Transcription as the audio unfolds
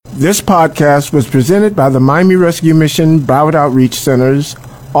This podcast was presented by the Miami Rescue Mission Broward Outreach Centers,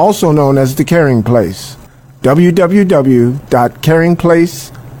 also known as The Caring Place.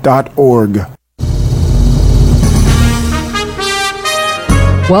 www.caringplace.org.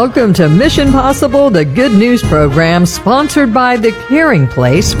 Welcome to Mission Possible, the good news program sponsored by The Caring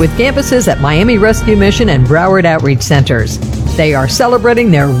Place with campuses at Miami Rescue Mission and Broward Outreach Centers. They are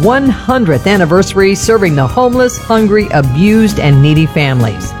celebrating their 100th anniversary serving the homeless, hungry, abused, and needy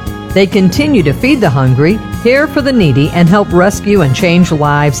families. They continue to feed the hungry, care for the needy, and help rescue and change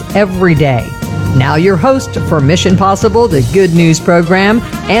lives every day. Now your host for Mission Possible, the good news program,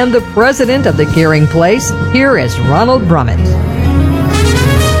 and the president of The Caring Place, here is Ronald Brummett.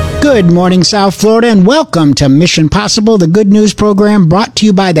 Good morning, South Florida, and welcome to Mission Possible, the good news program brought to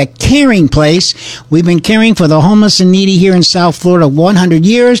you by The Caring Place. We've been caring for the homeless and needy here in South Florida 100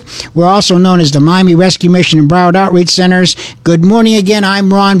 years. We're also known as the Miami Rescue Mission and Broward Outreach Centers. Good morning again.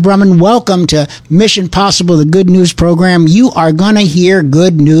 I'm Ron Brumman. Welcome to Mission Possible, the good news program. You are going to hear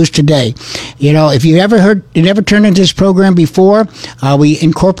good news today. You know, if you ever turned into this program before, we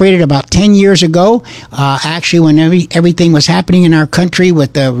incorporated about 10 years ago, actually when everything was happening in our country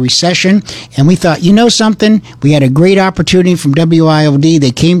with the recession, and we thought, you know something, we had a great opportunity from WIOD.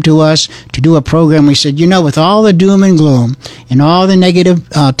 They came to us to do a program. We said, you know, with all the doom and gloom and all the negative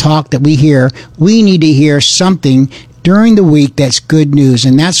talk that we hear, we need to hear something during the week that's good news.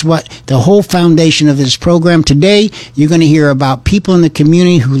 And that's what the whole foundation of this program. Today, you're going to hear about people in the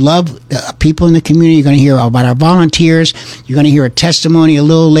community who love people in the community. You're going to hear about our volunteers. You're going to hear a testimony a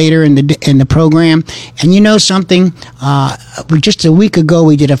little later in the program. And you know something, just a week ago,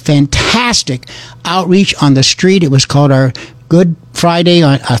 we did a fantastic outreach on the street. It was called our Good Friday,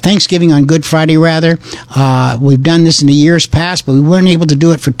 on Thanksgiving on Good Friday, rather. We've done this in the years past, but we weren't able to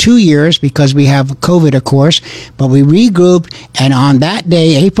do it for 2 years because we have COVID, of course. But we regrouped, and on that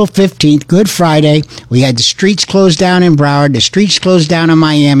day, April 15th, Good Friday, we had the streets closed down in Broward, the streets closed down in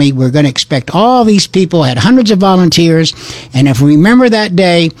Miami. We're going to expect all these people, had hundreds of volunteers, and if we remember that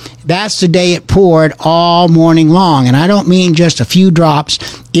day, that's the day it poured all morning long. And I don't mean just a few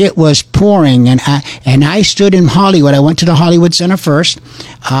drops. It was pouring, and I stood in Hollywood. I went to the Hollywood Center first.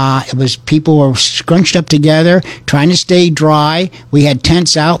 It was people were scrunched up together, trying to stay dry. We had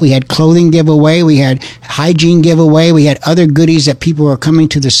tents out. We had clothing giveaway. We had hygiene giveaway. We had other goodies that people were coming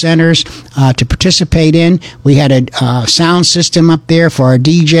to the centers to participate in. We had a sound system up there for our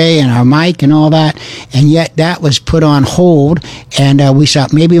DJ and our mic and all that. And yet that was put on hold. And we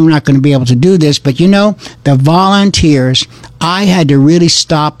thought maybe we're not going to be able to do this. But you know, the volunteers, I had to really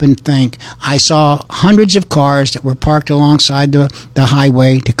stop and think. I saw hundreds of cars that were parked alongside the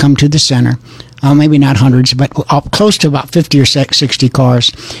highway to come to the center. Maybe not hundreds, but close to about 50 or 60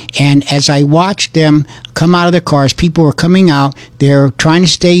 cars. And as I watched them come out of the cars, people were coming out. They're trying to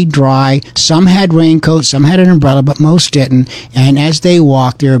stay dry. Some had raincoats, some had an umbrella, but most didn't. And as they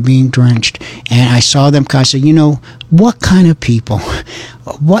walked, they were being drenched. And I saw them, I said, you know, what kind of people,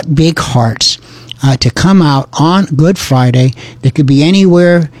 what big hearts. To come out on Good Friday. They could be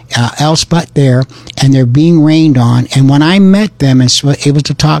anywhere else but there, and they're being rained on. And when I met them and was able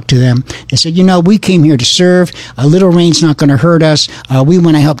to talk to them, they said, you know, we came here to serve. A little rain's not going to hurt us. We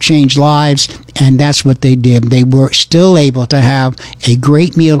want to help change lives. And that's what they did. They were still able to have a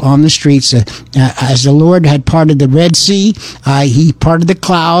great meal on the streets. As the Lord had parted the Red Sea, He parted the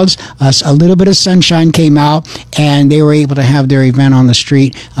clouds. A little bit of sunshine came out, and they were able to have their event on the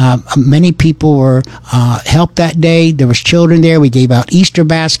street. Many people were helped that day. There was children there. We gave out Easter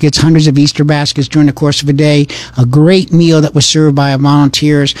baskets, hundreds of Easter baskets during the course of a day. A great meal that was served by our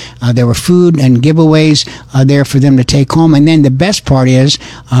volunteers. There were food and giveaways there for them to take home. And then the best part is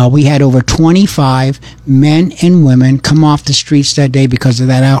we had over 25 men and women come off the streets that day because of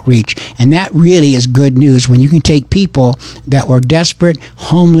that outreach. And that really is good news when you can take people that were desperate,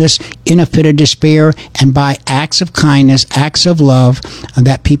 homeless, in a fit of despair, and by acts of kindness, acts of love,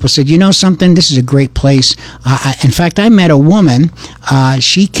 that people said, you know something, this is a great place. In fact, I met a woman.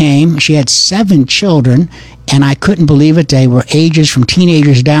 She came. She had 7 children, and I couldn't believe it. They were ages from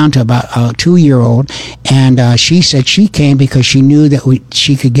teenagers down to about a 2-year-old. And she said she came because she knew that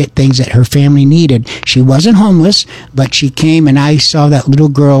she could get things that her family needed. She wasn't homeless, but she came, and I saw that little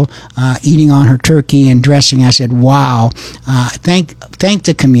girl eating on her turkey and dressing. I said, wow, thank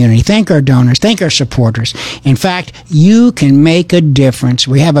the community, thank our donors, thank our supporters. In fact, you can make a difference.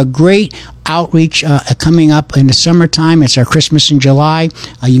 We have a great outreach coming up in the summertime. It's our Christmas in July.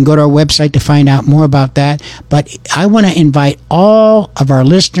 You can go to our website to find out more about that. But I want to invite all of our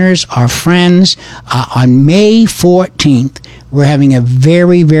listeners, our friends, on May 14th. We're having a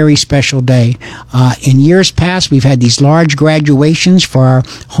very, very special day. In years past, we've had these large graduations for our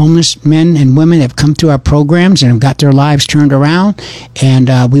homeless men and women that have come through our programs and have got their lives turned around. And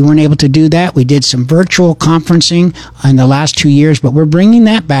we weren't able to do that. We did some virtual conferencing in the last 2 years, but we're bringing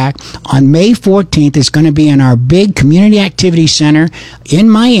that back. On May 14th, it's going to be in our big community activity center in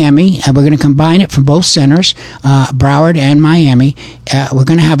Miami. And we're going to combine it from both centers, Broward and Miami. We're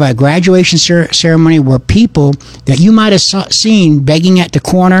going to have a graduation ceremony where people that you might have seen begging at the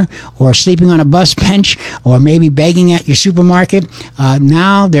corner or sleeping on a bus bench or maybe begging at your supermarket,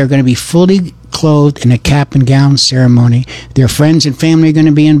 now they're going to be fully clothed in a cap and gown ceremony. Their friends and family are going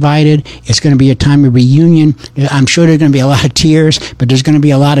to be invited. It's going to be a time of reunion. I'm sure there's going to be a lot of tears, but there's going to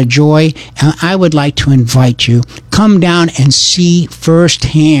be a lot of joy. And I would like to invite you, come down and see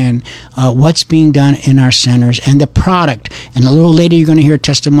firsthand what's being done in our centers and the product. And a little later, you're going to hear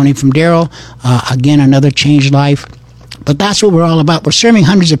testimony from Daryl. Again, another changed life. But that's what we're all about. We're serving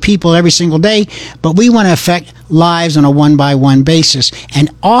hundreds of people every single day, but we want to affect lives on a one-by-one basis. And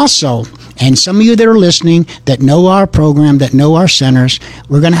also, and some of you that are listening that know our program, that know our centers,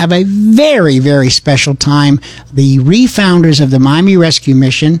 we're going to have a very, very special time. The refounders of the Miami Rescue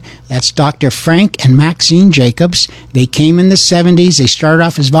Mission, that's Dr. Frank and Maxine Jacobs. They came in the 70s. They started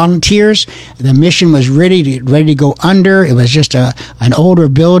off as volunteers. The mission was ready to go under. It was just an older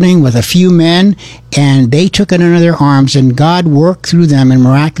building with a few men, and they took it under their arms, and God worked through them in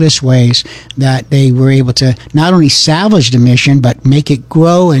miraculous ways that they were able to not only salvage the mission, but make it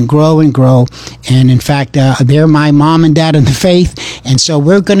grow and grow and grow. And in fact, they're my mom and dad in the faith. And so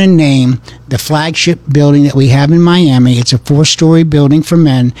we're going to name the flagship building that we have in Miami. It's a 4-story building for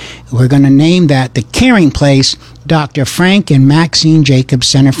men. We're going to name that the Caring Place, Dr. Frank and Maxine Jacobs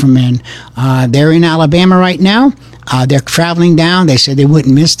Center for Men. They're in Alabama right now. They're traveling down. They said they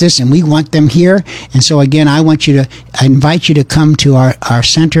wouldn't miss this, and we want them here. And so, again, I invite you to come to our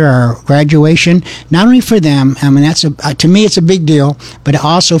center, our graduation, not only for them. I mean, to me, it's a big deal, but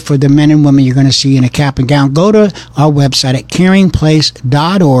also for the men and women you're going to see in a cap and gown. Go to our website at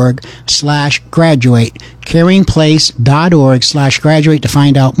caringplace.org/graduate. caringplace.org/graduate to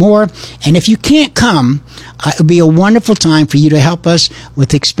find out more. And if you can't come, it would be a wonderful time for you to help us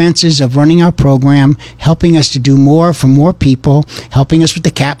with expenses of running our program, helping us to do more for more people, helping us with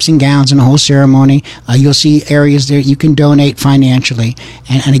the caps and gowns and the whole ceremony. You'll see areas there you can donate financially.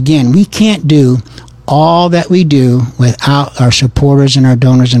 And again, we can't do all that we do without our supporters and our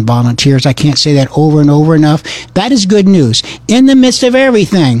donors and volunteers. I can't say that over and over enough. That is good news. In the midst of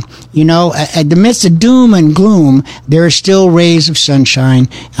everything, at the midst of doom and gloom, there are still rays of sunshine,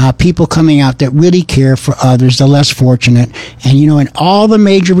 people coming out that really care for others, the less fortunate. And, in all the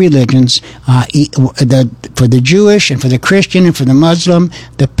major religions, for the Jewish and for the Christian and for the Muslim,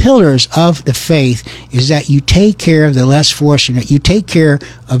 the pillars of the faith is that you take care of the less fortunate. You take care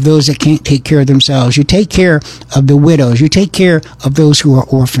of those that can't take care of themselves. You take care of the widows. You take care of those who are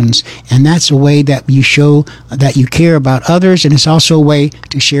orphans. And that's a way that you show that you care about others, and it's also a way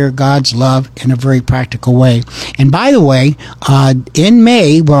to share God's love in a very practical way. And by the way, in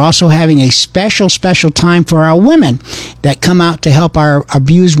May, we're also having a special time for our women that come out to help our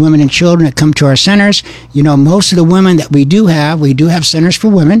abused women and children that come to our centers. Most of the women that we do have centers for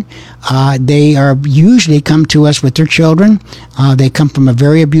women. They are usually come to us with their children. They come from a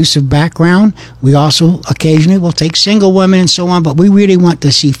very abusive background. We also occasionally will take single women and so on, but we really want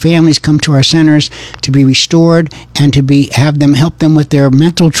to see families come to our centers to be restored and to help them with their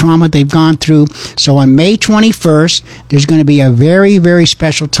mental trauma they've gone through. So on May 21st, there's going to be a very, very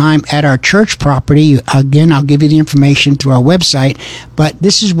special time at our church property. Again, I'll give you the information through our website, but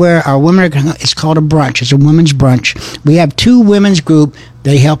this is where our women it's called a brunch. It's a women's brunch. We have 2 women's group.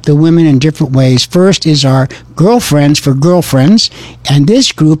 They help the women in different ways. First is our Girlfriends for Girlfriends, and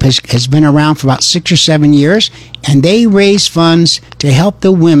this group has been around for about 6 or 7 years, and they raise funds to help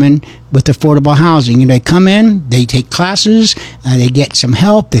the women with affordable housing. They come in, they take classes, they get some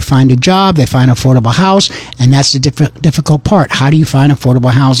help, they find a job, they find an affordable house, and that's the difficult part. How do you find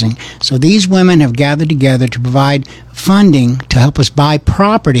affordable housing? So these women have gathered together to provide funding to help us buy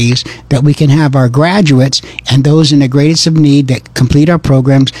properties that we can have our graduates and those in the greatest of need that complete our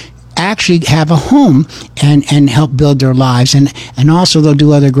programs actually have a home and help build their lives. And also they'll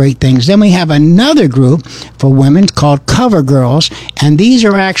do other great things. Then we have another group for women called Cover Girls. And these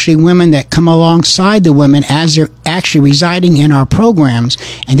are actually women that come alongside the women as they're actually residing in our programs,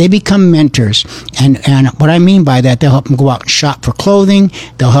 and they become mentors. And what I mean by that, they'll help them go out and shop for clothing.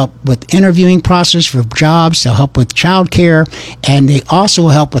 They'll help with interviewing process for jobs. They'll help with childcare, and they also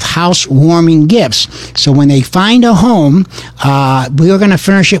help with housewarming gifts. So when they find a home, we are going to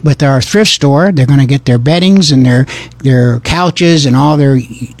furnish it with our thrift store. They're going to get their beddings and their couches and all their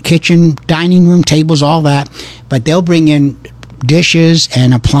kitchen, dining room tables, all that. But they'll bring in dishes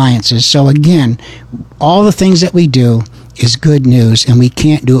and appliances. So again, all the things that we do is good news, and we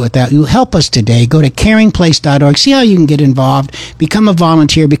can't do it without you. Help us today. Go to caringplace.org. See how you can get involved. Become a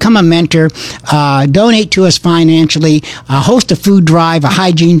volunteer. Become a mentor. Donate to us financially. Host a food drive, a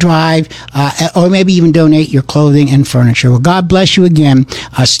hygiene drive, or maybe even donate your clothing and furniture. Well, God bless you again.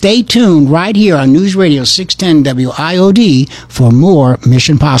 Stay tuned right here on News Radio 610 WIOD for more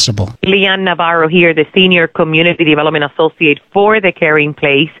Mission Possible. Leanne Navarro here, the Senior Community Development Associate for the Caring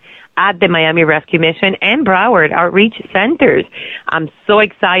Place at the Miami Rescue Mission and Broward Outreach Centers. I'm so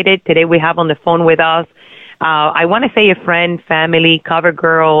excited. Today we have on the phone with us, I want to say a friend, family, cover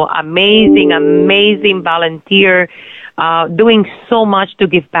girl, amazing volunteer, doing so much to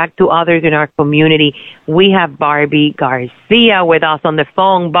give back to others in our community. We have Barbie Garcia with us on the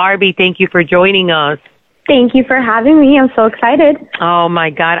phone. Barbie, thank you for joining us. Thank you for having me. I'm so excited. Oh,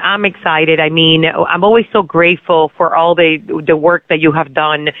 my God. I'm excited. I mean, I'm always so grateful for all the work that you have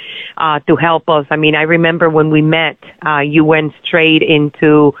done to help us. I mean, I remember when we met, you went straight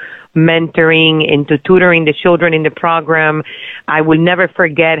into mentoring, into tutoring the children in the program. I will never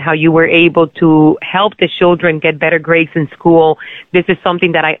forget how you were able to help the children get better grades in school. This is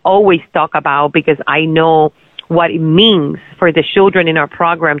something that I always talk about because I know what it means for the children in our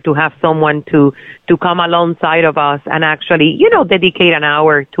program to have someone to come alongside of us and actually, dedicate an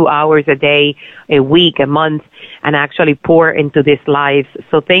hour, 2 hours a day, a week, a month, and actually pour into these lives.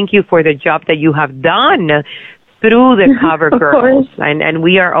 So thank you for the job that you have done through the Cover Girls. And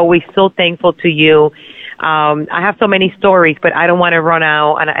we are always so thankful to you. I have so many stories, but I don't want to run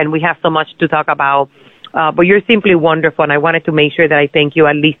out, and we have so much to talk about. But you're simply wonderful, and I wanted to make sure that I thank you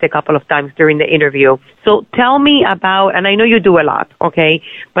at least a couple of times during the interview. So tell me about, and I know you do a lot, okay,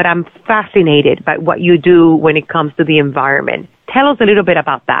 but I'm fascinated by what you do when it comes to the environment. Tell us a little bit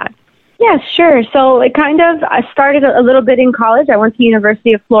about that. Yeah, sure. So I started a little bit in college. I went to the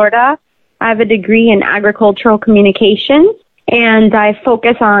University of Florida. I have a degree in agricultural communications, and I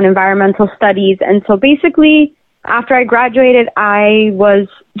focus on environmental studies. And so basically, after I graduated, I was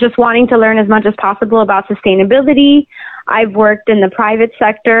just wanting to learn as much as possible about sustainability. I've worked in the private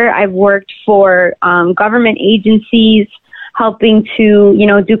sector. I've worked for government agencies, helping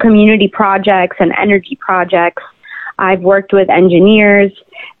to, do community projects and energy projects. I've worked with engineers.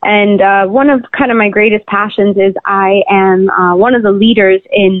 And one of kind of my greatest passions is I am one of the leaders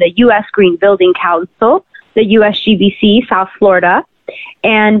in the U.S. Green Building Council, the USGBC, South Florida.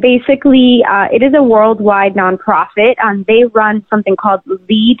 And basically, it is a worldwide nonprofit. They run something called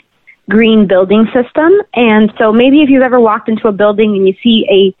LEED Green Building System. And so maybe if you've ever walked into a building and you see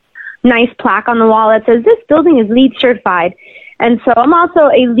a nice plaque on the wall that says, this building is LEED certified. And so I'm also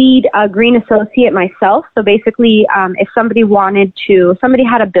a LEED Green Associate myself. So basically, if somebody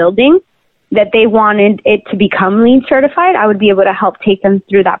had a building that they wanted it to become LEED certified, I would be able to help take them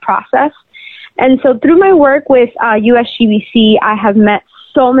through that process. And so through my work with USGBC, I have met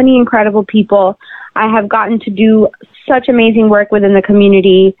so many incredible people. I have gotten to do such amazing work within the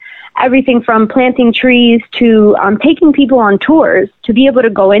community, everything from planting trees to taking people on tours to be able to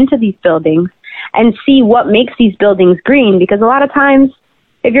go into these buildings and see what makes these buildings green. Because a lot of times,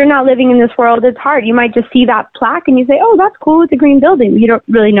 if you're not living in this world, it's hard. You might just see that plaque and you say, oh, that's cool, it's a green building. You don't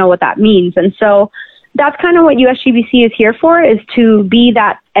really know what that means. And so that's kind of what USGBC is here for, is to be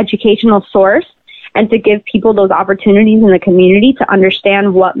that educational source and to give people those opportunities in the community to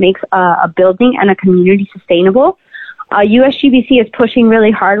understand what makes a building and a community sustainable. USGBC is pushing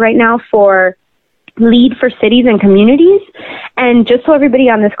really hard right now for LEED for cities and communities. And just so everybody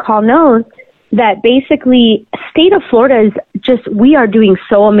on this call knows that basically state of Florida we are doing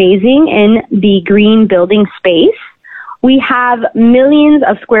so amazing in the green building space. We have millions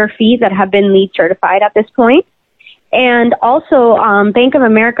of square feet that have been LEED certified at this point. And also, Bank of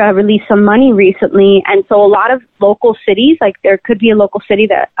America released some money recently. And so a lot of local cities, like there could be a local city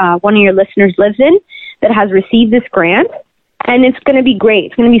that one of your listeners lives in that has received this grant. And it's going to be great.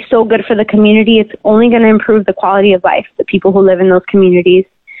 It's going to be so good for the community. It's only going to improve the quality of life, the people who live in those communities.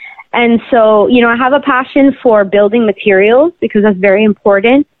 And so, I have a passion for building materials because that's very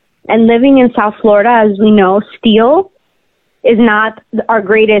important. And living in South Florida, as we know, steel is not our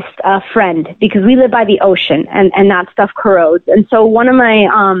greatest friend because we live by the ocean and that stuff corrodes. And so one of my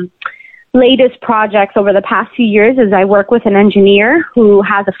latest projects over the past few years is I work with an engineer who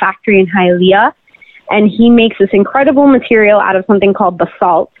has a factory in Hialeah, and he makes this incredible material out of something called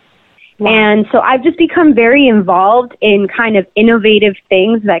basalt. Wow. And so I've just become very involved in kind of innovative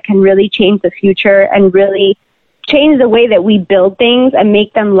things that can really change the future and really change the way that we build things and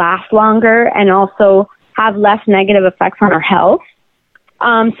make them last longer and also have less negative effects on our health.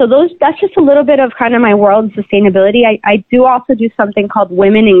 So that's just a little bit of kind of my world in sustainability. I do also do something called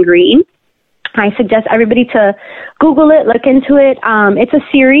Women in Green. I suggest everybody to Google it, look into it. It's a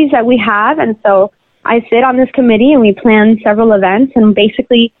series that we have, and so I sit on this committee and we plan several events, and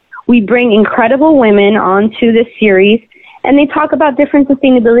basically we bring incredible women onto this series, and they talk about different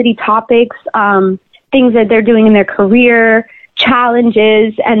sustainability topics, things that they're doing in their career,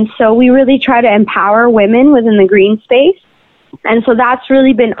 challenges, and so we really try to empower women within the green space. And so that's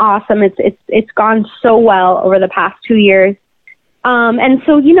really been awesome. It's gone so well over the past 2 years. And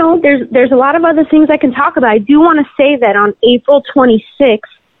so, you know, there's a lot of other things I can talk about. I do want to say that on April 26th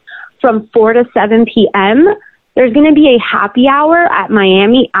from 4 to 7 p.m., there's going to be a happy hour at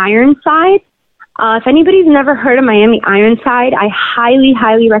Miami Ironside. If anybody's never heard of Miami Ironside, I highly,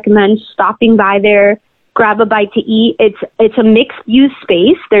 highly recommend stopping by there, grab a bite to eat. It's a mixed-use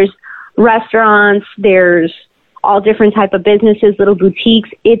space. There's restaurants, there's all different type of businesses, little boutiques.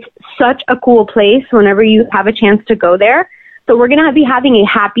 It's such a cool place whenever you have a chance to go there. So we're going to be having a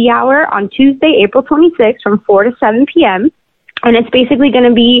happy hour on Tuesday, April 26th from 4 to 7 p.m. And it's basically going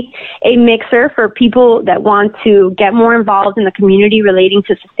to be a mixer for people that want to get more involved in the community relating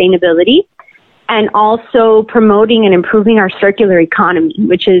to sustainability and also promoting and improving our circular economy,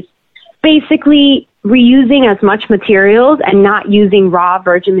 which is basically reusing as much materials and not using raw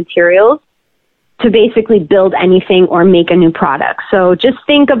virgin materials to basically build anything or make a new product. So just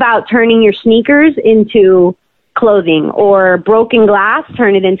think about turning your sneakers into clothing or broken glass,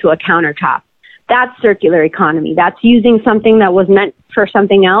 turn it into a countertop. That's circular economy. That's using something that was meant for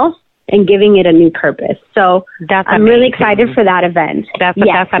something else and giving it a new purpose. So I'm really excited for that event. That's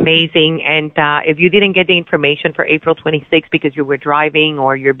amazing. And if you didn't get the information for April 26th because you were driving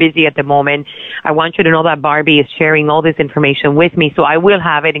or you're busy at the moment, I want you to know that Barbie is sharing all this information with me. So I will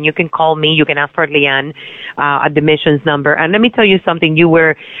have it, and you can call me. You can ask for Leanne at the missions number. And let me tell you something.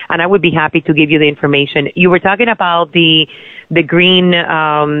 And I would be happy to give you the information. You were talking about the green,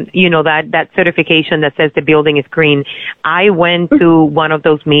 that certification that says the building is green. I went to one of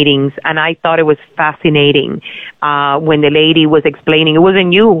those meetings, and I thought it was fascinating when the lady was explaining. It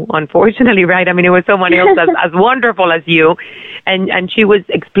wasn't you, unfortunately, right? I mean, it was someone else as wonderful as you. And she was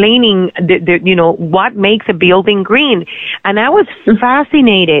explaining, what makes a building green. And I was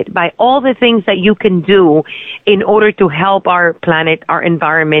fascinated by all the things that you can do in order to help our planet, our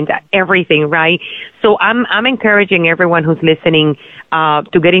environment, everything, right? So I'm encouraging everyone who's listening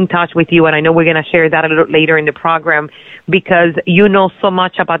to get in touch with you, and I know we're going to share that a little later in the program because you know so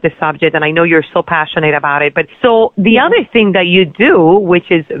much about the subject, and I know you're so passionate about it. But so the other thing that you do,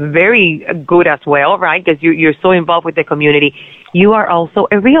 which is very good as well, right, because you're so involved with the community, you are also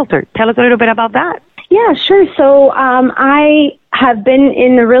a realtor. Tell us a little bit about that. Yeah, sure. So I have been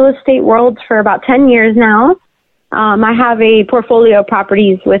in the real estate world for about 10 years now. I have a portfolio of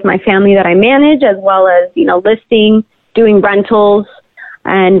properties with my family that I manage, as well as, listing, doing rentals,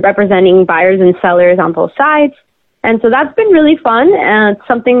 and representing buyers and sellers on both sides. And so that's been really fun. And it's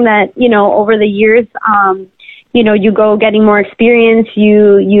something that, over the years, you go getting more experience.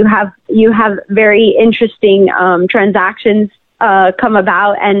 You have very interesting transactions come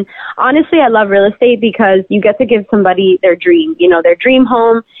about. And honestly, I love real estate because you get to give somebody their dream, their dream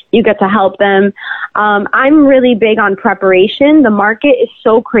home. You get to help them. I'm really big on preparation. The market is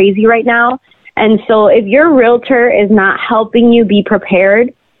so crazy right now. And so if your realtor is not helping you be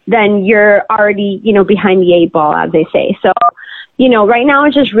prepared, then you're already, behind the 8 ball, as they say. So, right now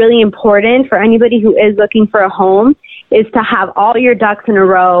it's just really important for anybody who is looking for a home is to have all your ducks in a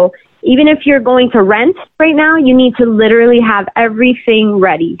row. Even if you're going to rent right now, you need to literally have everything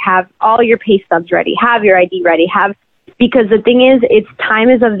ready, have all your pay stubs ready, have your ID ready, because the thing is, time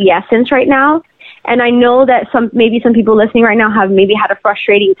is of the essence right now. And I know that some people listening right now have maybe had a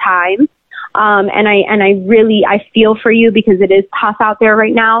frustrating time. And I feel for you because it is tough out there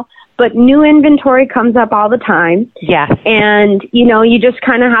right now, but new inventory comes up all the time. Yes. And, you just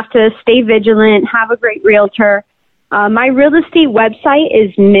kind of have to stay vigilant, have a great realtor. My real estate website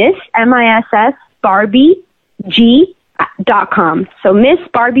is Miss Barbie G .com. So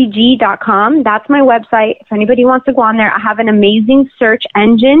MissBarbieG.com. That's my website. If anybody wants to go on there, I have an amazing search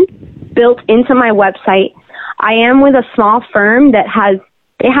engine built into my website. I am with a small firm that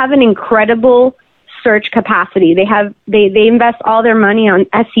they have an incredible search capacity. They invest all their money on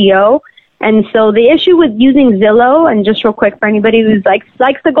SEO. And so the issue with using Zillow, and just real quick for anybody who's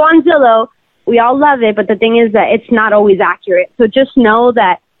likes to go on Zillow, we all love it, but the thing is that it's not always accurate. So just know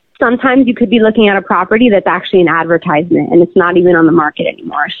that sometimes you could be looking at a property that's actually an advertisement and it's not even on the market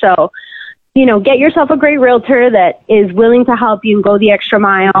anymore. So, get yourself a great realtor that is willing to help you and go the extra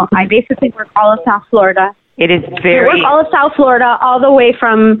mile. I basically work all of South Florida. It is I work all of South Florida, all the way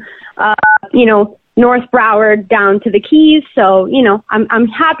from, North Broward down to the Keys. So, I'm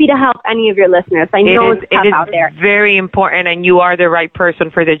happy to help any of your listeners. I know it's tough out there. Very important, and you are the right person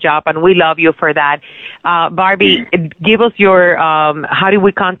for the job, and we love you for that. Barbie, give us your, how do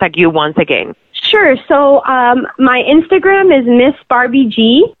we contact you once again? Sure. So, my Instagram is Miss Barbie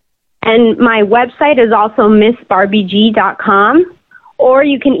G, and my website is also MissBarbieG.com, or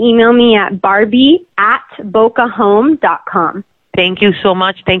you can email me at Barbie@BocaHome.com. Thank you so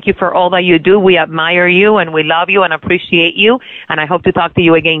much. Thank you for all that you do. We admire you and we love you and appreciate you. And I hope to talk to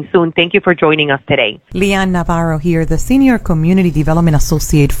you again soon. Thank you for joining us today. Leanne Navarro here, the Senior Community Development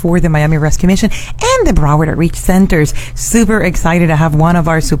Associate for the Miami Rescue Mission and the Broward Outreach Centers. Super excited to have one of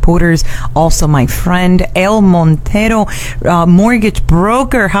our supporters, also my friend, El Montero, mortgage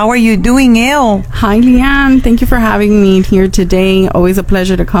broker. How are you doing, El? Hi, Leanne. Thank you for having me here today. Always a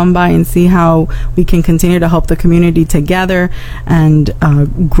pleasure to come by and see how we can continue to help the community together and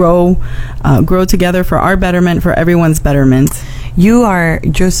grow together for our betterment, for everyone's betterment. You are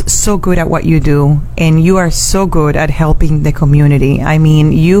just so good at what you do, and you are so good at helping the community. I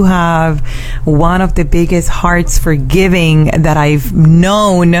mean, you have one of the biggest hearts for giving that I've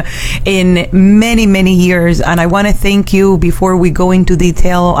known in many, many years. And I want to thank you, before we go into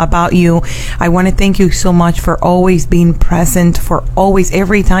detail about you, I want to thank you so much for always being present, for always,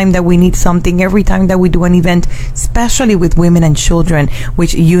 every time that we need something, every time that we do an event, especially with women and children,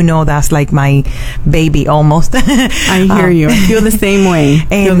 which that's like my baby almost. I hear you. I feel the same way.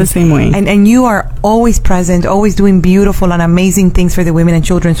 And you are always present, always doing beautiful and amazing things for the women and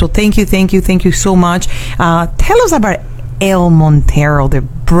children. So thank you so much. Tell us about El Montero, the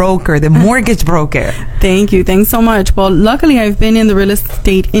broker, the mortgage broker. Thank you. Thanks so much. Well, luckily, I've been in the real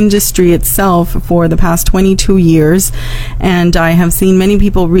estate industry itself for the past 22 years, and I have seen many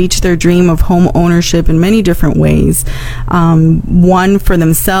people reach their dream of home ownership in many different ways. One for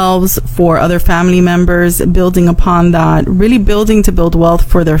themselves, for other family members, building upon that, really building to build wealth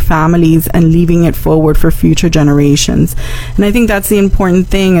for their families and leaving it forward for future generations. And I think that's the important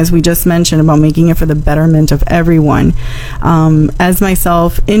thing, as we just mentioned, about making it for the betterment of everyone. As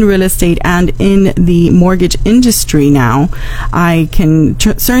myself in real estate and in the mortgage industry now, I can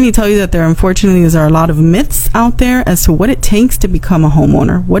certainly tell you that there unfortunately are a lot of myths out there as to what it takes to become a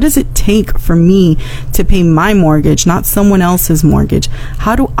homeowner. What does it take for me to pay my mortgage, not someone else's mortgage?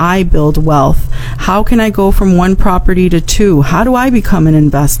 How do I build wealth? How can I go from one property to two? How do I become an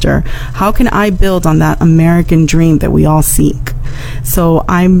investor? How can I build on that American dream that we all seek? So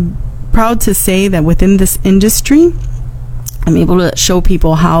I'm proud to say that within this industry, I'm able to show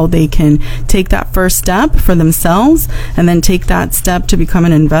people how they can take that first step for themselves and then take that step to become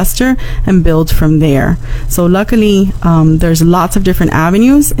an investor and build from there. So luckily, there's lots of different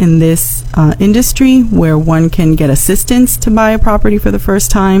avenues in this industry where one can get assistance to buy a property for the first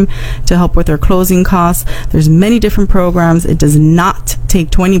time, to help with their closing costs. There's many different programs. It does not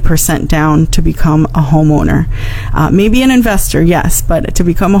take 20% down to become a homeowner. Maybe an investor, yes, but to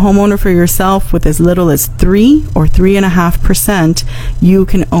become a homeowner for yourself with as little as 3 or 3.5%, you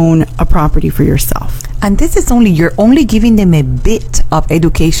can own a property for yourself. And this is you're only giving them a bit of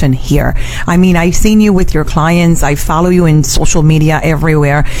education here. I mean, I've seen you with your clients. I follow you in social media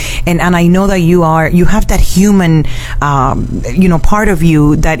everywhere. And I know that you have that human, part of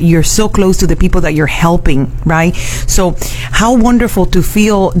you, that you're so close to the people that you're helping, right? So how wonderful to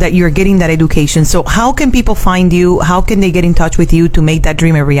feel that you're getting that education. So how can people find you? How can they get in touch with you to make that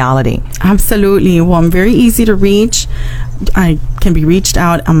dream a reality? Absolutely. Well, I'm very easy to reach. I can be reached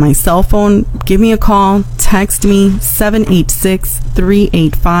out on my cell phone. Give me a call, text me,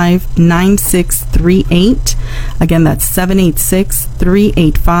 786-385-9638. Again, that's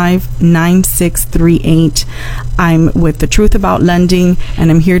 786-385-9638. I'm with The Truth About Lending,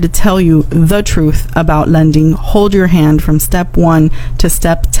 and I'm here to tell you the truth about lending. Hold your hand from step 1 to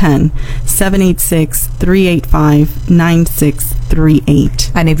step 10.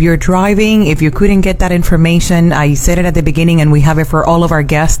 786-385-9638. And if you're driving, if you couldn't get that information, I said it at the beginning and we have it for all of our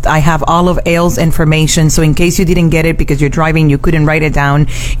guests. I have all of Aile's information. So in case you didn't get it because you're driving, you couldn't write it down,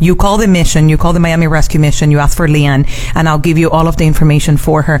 you call the mission, you call the Miami Rescue Mission, you ask for Leanne, and I'll give you all of the information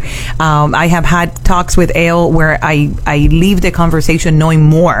for her. I have had talks with Aile where I leave the conversation knowing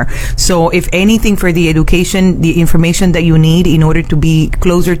more. So if anything for the education, the information that you need in order to be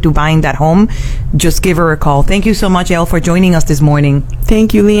closer to buying that home, just give her a call. Thank you so much, Aile, for joining us this morning.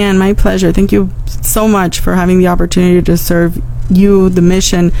 Thank you, Leanne. My pleasure. Thank you so much for having the opportunity to serve you, the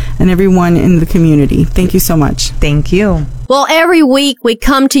mission, and everyone in the community. Thank you so much. Thank you. Well, every week we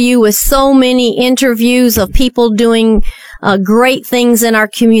come to you with so many interviews of people doing great things in our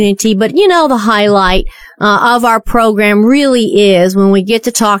community. But you know, the highlight of our program really is when we get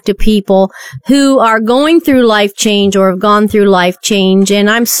to talk to people who are going through life change or have gone through life change. And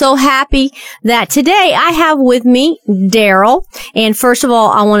I'm so happy that today I have with me Daryl. And first of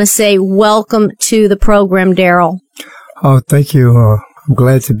all, I want to say welcome to the program, Daryl. Oh, thank you. I'm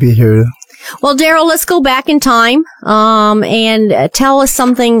glad to be here. Well, Daryl, let's go back in time and tell us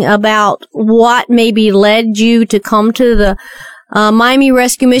something about what maybe led you to come to the Miami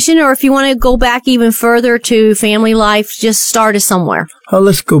Rescue Mission, or if you want to go back even further to family life, just start us somewhere.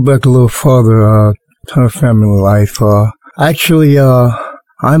 Let's go back a little farther to family life. Actually,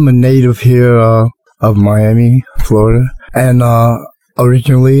 I'm a native here of Miami, Florida, and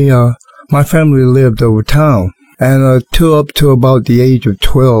originally my family lived over town. And up to about the age of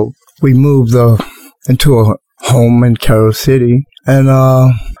 12, we moved into a home in Carol City. And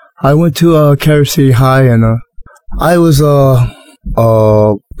I went to Carol City High, and I was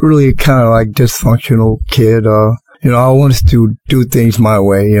really kind of like dysfunctional kid. You know, I wanted to do things my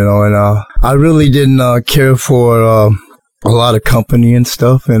way, you know, and I really didn't care for a lot of company and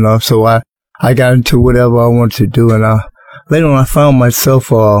stuff. And so I got into whatever I wanted to do. And later on, I found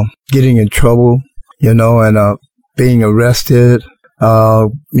myself getting in trouble, you know, and being arrested,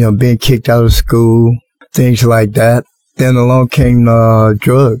 you know, being kicked out of school, things like that. Then along came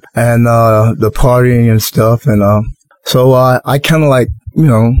drug and the partying and stuff. And so I kind of like, you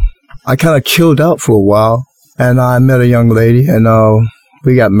know, I kind of chilled out for a while. And I met a young lady, and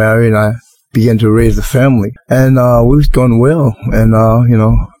we got married, and I began to raise a family. And we was doing well, and you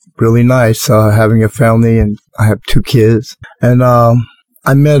know, really nice having a family, and I have 2 kids. And I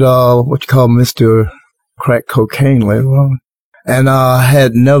met what you call Mr. Crack Cocaine later on. And I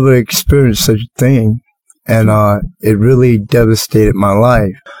had never experienced such a thing. And it really devastated my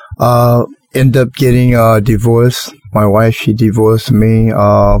life. Ended up getting divorced. My wife, she divorced me.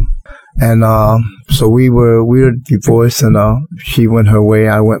 And so we were divorced, and she went her way,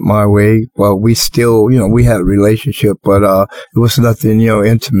 I went my way. Well, we still, you know, we had a relationship, but it was nothing, you know,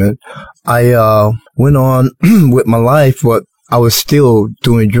 intimate. I went on with my life, but I was still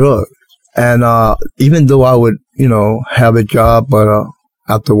doing drugs. And even though I would, you know, have a job, but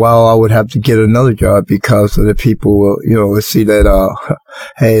after a while I would have to get another job because of the people will, you know, would see that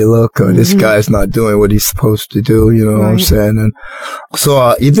hey, look, this guy's not doing what he's supposed to do, you know what I'm saying? And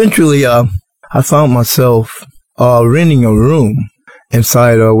so eventually I found myself renting a room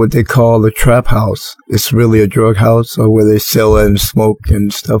inside what they call the trap house. It's really a drug house where they sell and smoke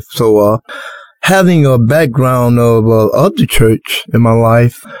and stuff. So having a background of the church in my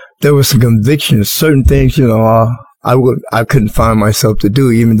life, there was some convictions, certain things, you know, I couldn't find myself to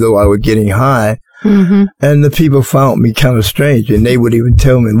do, even though I was getting high. Mm-hmm. And the people found me kind of strange, and they would even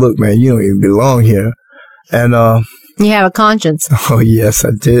tell me, look, man, you don't even belong here. And you have a conscience. Oh, yes,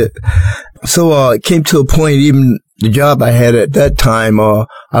 I did. So it came to a point, even the job I had at that time, I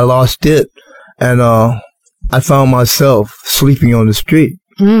lost it. And I found myself sleeping on the street.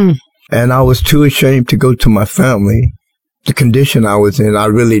 Mm. And I was too ashamed to go to my family. The condition I was in, I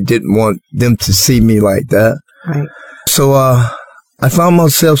really didn't want them to see me like that. Right. So I found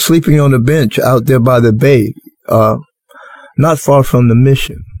myself sleeping on the bench out there by the bay, not far from the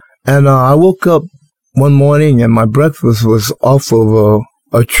mission. And I woke up one morning, and my breakfast was off of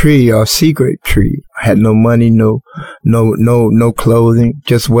a tree, a sea grape tree. I had no money, no clothing,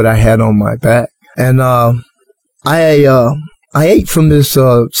 just what I had on my back. And I ate from this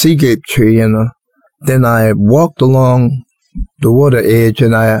sea grape tree, and then I walked along the water edge,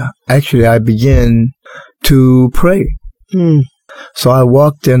 and I began to pray. Mm. So I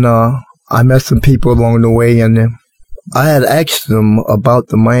walked, and I met some people along the way, and I had asked them about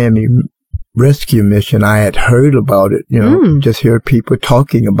the Miami Rescue Mission. I had heard about it, just hear people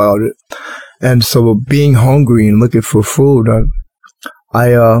talking about it. And so being hungry and looking for food,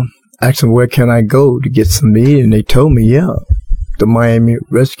 I asked them, where can I go to get some meat? And they told me, the Miami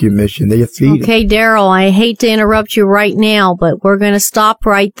Rescue Mission. They feed. Okay, Daryl, I hate to interrupt you right now, but we're going to stop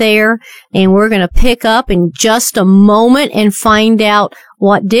right there, and we're going to pick up in just a moment and find out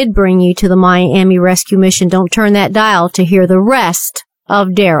what did bring you to the Miami Rescue Mission. Don't turn that dial to hear the rest of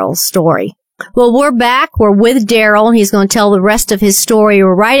Daryl's story. Well, we're back. We're with Daryl. He's going to tell the rest of his story.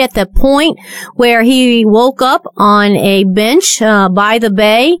 We're right at the point where he woke up on a bench by the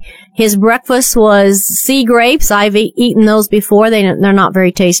bay. His breakfast was sea grapes. I've eaten those before. They're not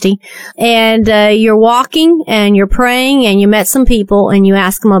very tasty. And you're walking and you're praying and you met some people and you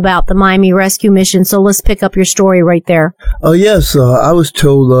asked them about the Miami Rescue Mission. So let's pick up your story right there. Oh, yes. I was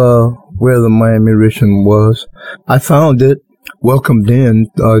told where the Miami Mission was. I found it. Welcomed in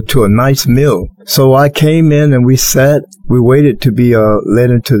to a nice meal. So I came in and we sat. We waited to be led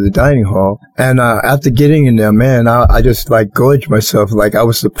into the dining hall. And after getting in there, man, I just gorged myself. I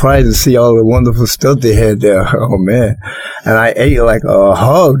was surprised to see all the wonderful stuff they had there. Oh man! And I ate like a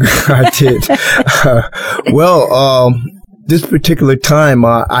hug. I did. This particular time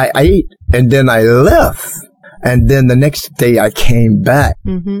I ate and then I left. And then the next day I came back.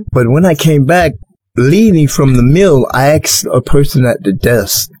 Mm-hmm. But when I came back, leaving from the meal, I asked a person at the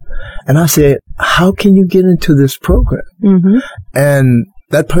desk, and I said, how can you get into this program? Mm-hmm. And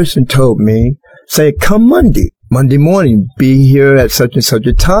that person told me, say, come Monday morning, be here at such and such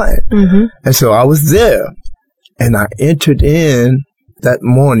a time. Mm-hmm. And so I was there, and I entered in that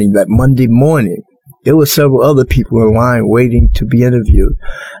Monday morning. There were several other people in line waiting to be interviewed.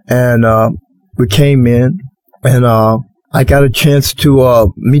 And we came in, and I got a chance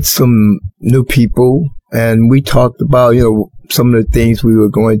to meet some new people, and we talked about, some of the things we were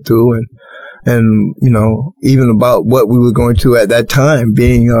going through and even about what we were going through at that time,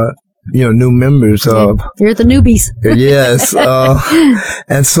 being, new members of. You're the newbies. Yes.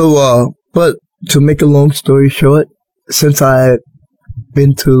 And so, but to make a long story short, since I've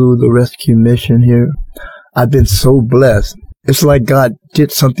been to the rescue mission here, I've been so blessed. It's like God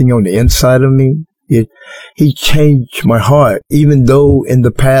did something on the inside of me. He changed my heart, even though in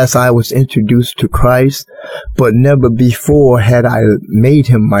the past I was introduced to Christ, but never before had I made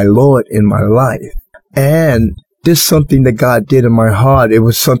him my Lord in my life. And this is something that God did in my heart. It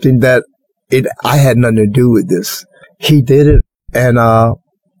was something that I had nothing to do with this. He did it, and all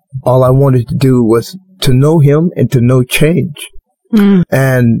I wanted to do was to know him and to know change. Mm.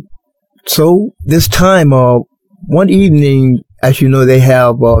 And so this time, one evening, as you know, they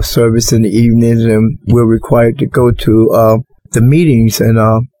have service in the evenings, and we're required to go to the meetings. And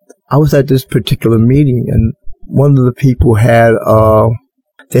I was at this particular meeting, and one of the people had a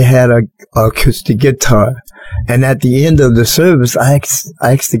acoustic guitar. And at the end of the service, I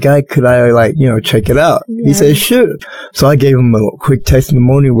asked the guy, could I check it out? Yeah. He said, sure. So I gave him a quick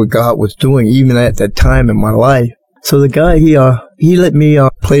testimony what God was doing, even at that time in my life. So the guy, he let me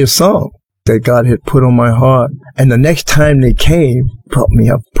play a song that God had put on my heart. And the next time they came, brought me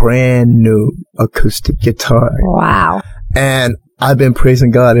a brand new acoustic guitar. Wow. And I've been praising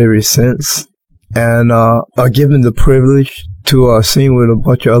God ever since. And given the privilege to sing with a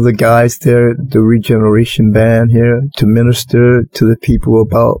bunch of other guys there, the Regeneration Band here, to minister to the people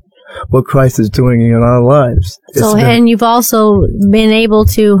about what Christ is doing in our lives. So, and you've also been able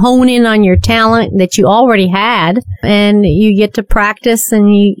to hone in on your talent that you already had, and you get to practice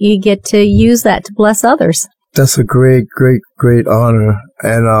and you get to use that to bless others. That's a great, great, great honor.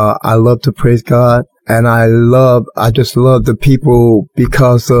 And I love to praise God. And I just love the people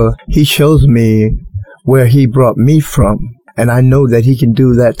because he shows me where he brought me from. And I know that he can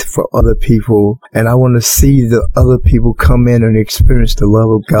do that for other people. And I want to see the other people come in and experience the love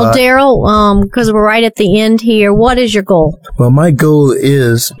of God. Well, Daryl, because we're right at the end here, what is your goal? Well, my goal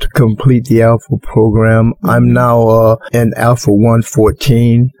is to complete the Alpha program. I'm now in Alpha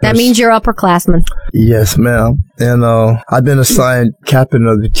 114. That means you're upperclassman. Yes, ma'am. And I've been assigned captain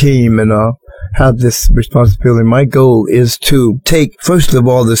of the team, and have this responsibility. My goal is to take, first of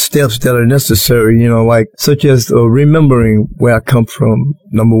all, the steps that are necessary, such as remembering where I come from.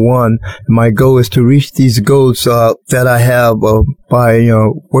 Number one, my goal is to reach these goals that I have by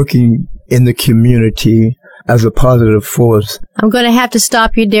working in the community as a positive force. I'm going to have to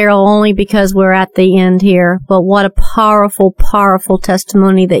stop you, Daryl, only because we're at the end here. But what a powerful, powerful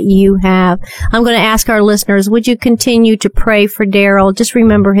testimony that you have. I'm going to ask our listeners, would you continue to pray for Daryl? Just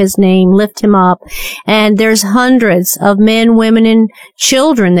remember his name, lift him up. And there's hundreds of men, women, and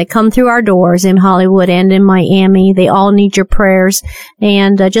children that come through our doors in Hollywood and in Miami. They all need your prayers.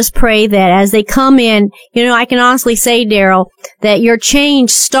 And just pray that as they come in, you know, I can honestly say, Daryl, that your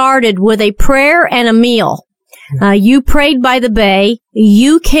change started with a prayer and a meal. You prayed by the bay.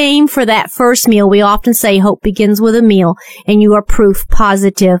 You came for that first meal. We often say hope begins with a meal, and you are proof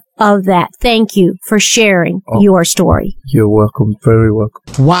positive of that. Thank you for sharing your story. You're welcome. Very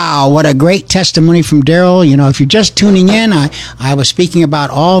welcome. Wow, what a great testimony from Daryl. You know, if you're just tuning in, I was speaking about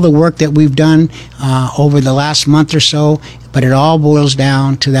all the work that we've done over the last month or so, but it all boils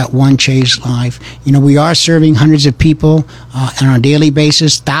down to that one changed life. You know, we are serving hundreds of people on a daily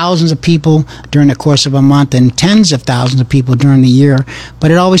basis, thousands of people during the course of a month, and tens of thousands of people during the year. But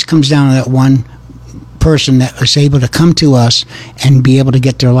it always comes down to that one person that is able to come to us and be able to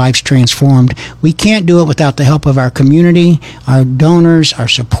get their lives transformed. We can't do it without the help of our community, our donors, our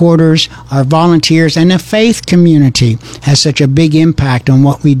supporters, our volunteers, and the faith community has such a big impact on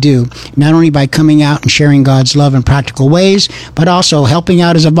what we do, not only by coming out and sharing God's love in practical ways, but also helping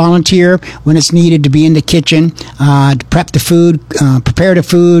out as a volunteer when it's needed to be in the kitchen, to prep the food, prepare the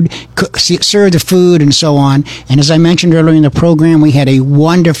food, cook, serve the food, and so on. And as I mentioned earlier in the program, we had a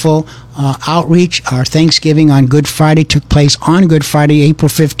wonderful outreach. Our Thanksgiving on Good Friday took place on Good Friday, April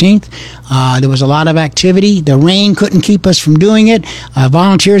 15th. There was a lot of activity. The rain couldn't keep us from doing it.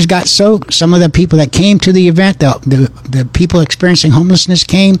 Volunteers got soaked. Some of the people that came to the event, the people experiencing homelessness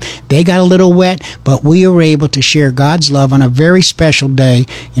came. They got a little wet, but we were able to share God's love on a very special day.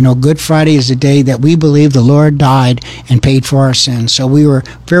 You know, Good Friday is the day that we believe the Lord died and paid for our sins. So we were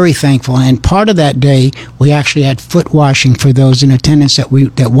very thankful. And part of that day, we actually had foot washing for those in attendance that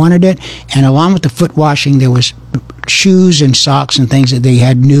wanted it. And along with the foot washing, there was shoes and socks and things that they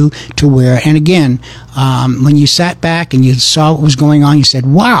had new to wear. And again, when you sat back and you saw what was going on, you said,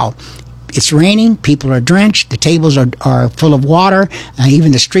 wow, it's raining, people are drenched, the tables are full of water,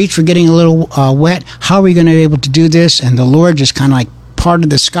 even the streets were getting a little wet. How are we going to be able to do this? And the Lord just kind of like parted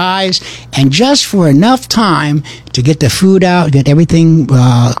the skies, and just for enough time to get the food out, get everything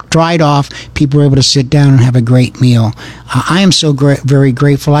dried off, people were able to sit down and have a great meal. I am so very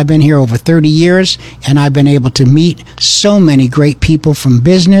grateful. I've been here over 30 years, and I've been able to meet so many great people from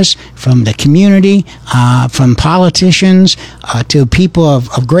business, from the community, from politicians, to people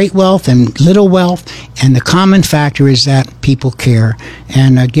of great wealth and little wealth, and the common factor is that people care.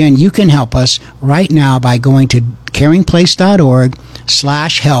 And again, you can help us right now by going to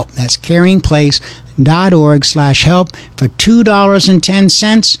caringplace.org/help. That's caringplace.org/help. For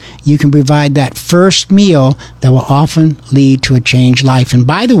 $2.10, you can provide that first meal that will often lead to a changed life. And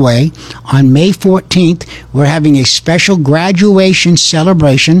by the way, on May 14th, we're having a special graduation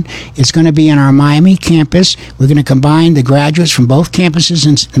celebration. It's going to be on our Miami campus. We're going to combine the graduates from both campuses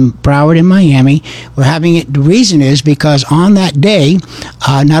in Broward and Miami. We're having it, the reason is because on that day,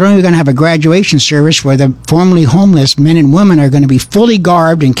 not only are we going to have a graduation service where the formerly homeless men and women are going to be fully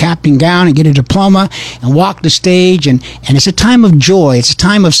garbed and capped and gowned and get a diploma and walk the stage, and it's a time of joy. It's a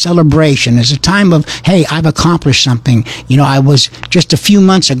time of celebration. It's a time of, hey, I've accomplished something. You know, I was just a few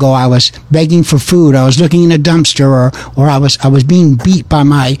months ago, I was begging for food. I was looking in a dumpster, or I was being beat by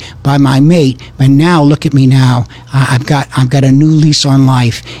my mate. And now look at me now. I've got a new lease on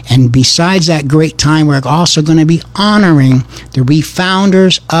life. And besides that great time, we're also going to be honoring the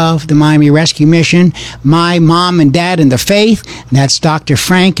refounders of the Miami Rescue Mission, my mom and dad in the faith. That's Dr.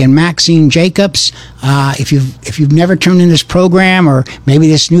 Frank and Maxine Jacobs. If you've never tuned in this program, or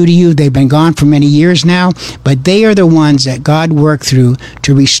maybe it's new to you, they've been gone for many years now, but they are the ones that God worked through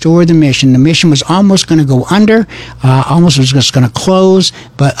to restore the mission. The mission was almost going to go under, almost was just going to close,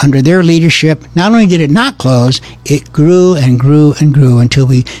 but under their leadership, not only did it not close, it grew and grew and grew until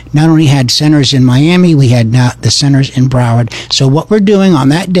we not only had centers in Miami, we had now the centers in Broward. So what we're doing on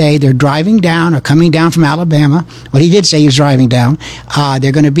that day, they're driving down or coming down from Alabama. Well, he did say he was driving down.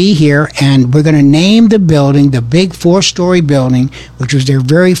 They're going to be here, and we're going to name the building, the big 4-story building, which was their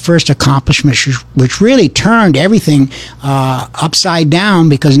very first accomplishment, which really turned everything upside down,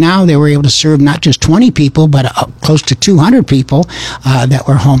 because now they were able to serve not just 20 people, but close to 200 people that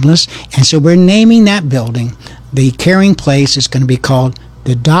were homeless. And so we're naming that building. The Caring Place is going to be called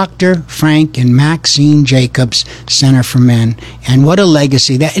the Dr. Frank and Maxine Jacobs Center for Men. And what a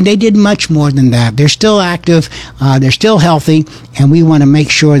legacy. And they did much more than that. They're still active, they're still healthy, and we want to make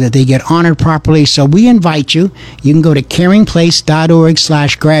sure that they get honored properly. So we invite you. You can go to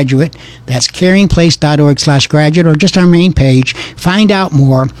caringplace.org/graduate. That's caringplace.org/graduate, or just our main page. Find out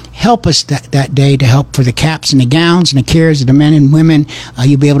more. Help us that day to help for the caps and the gowns and the cares of the men and women.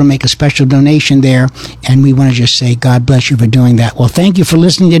 You'll be able to make a special donation there. And we want to just say God bless you for doing that. Well, thank you for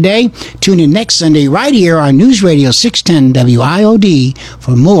listening today. Tune in next Sunday right here on News Radio 610 WIOD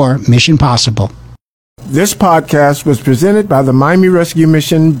for more Mission Possible. This podcast was presented by the Miami Rescue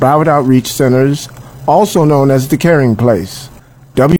Mission Broward Outreach Centers, also known as the Caring Place.